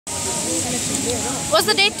What's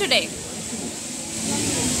the date today?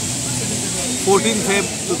 14 Feb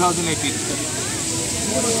 2018.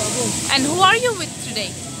 And who are you with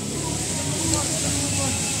today?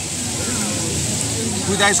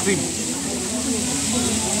 With ice cream.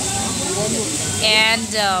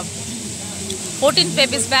 And 14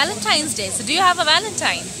 Feb is Valentine's Day. So do you have a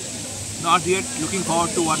Valentine? Not yet. Looking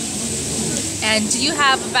forward to one. And do you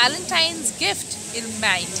have a Valentine's gift in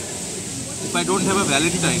mind? If I don't have a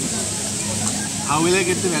Valentine, how will I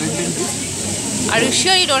get the Valentine gift? Are you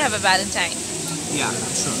sure you don't have a Valentine? Yeah,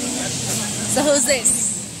 sure. So who's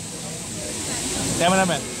this?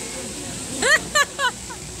 Cameraman.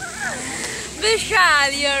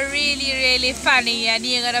 Bishal, you're really funny and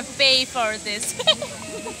you're gonna pay for this.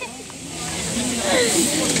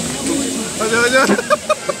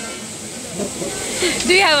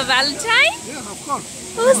 Do you have a Valentine? Yeah, of course.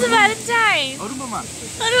 Who's the Valentine? Anupama.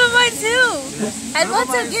 Anupama too. Yes. And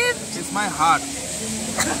what's your Anupama gift? It's my heart.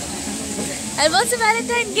 And what's a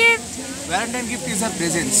Valentine gift? Valentine gift is her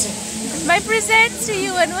presence. My present to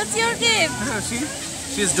you. And what's your gift?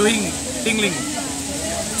 She's doing tingling.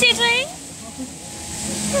 Tickling?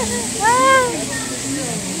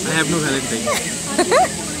 I have no Valentine.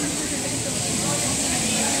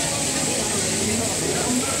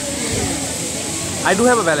 I do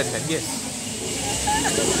have a Valentine, yes.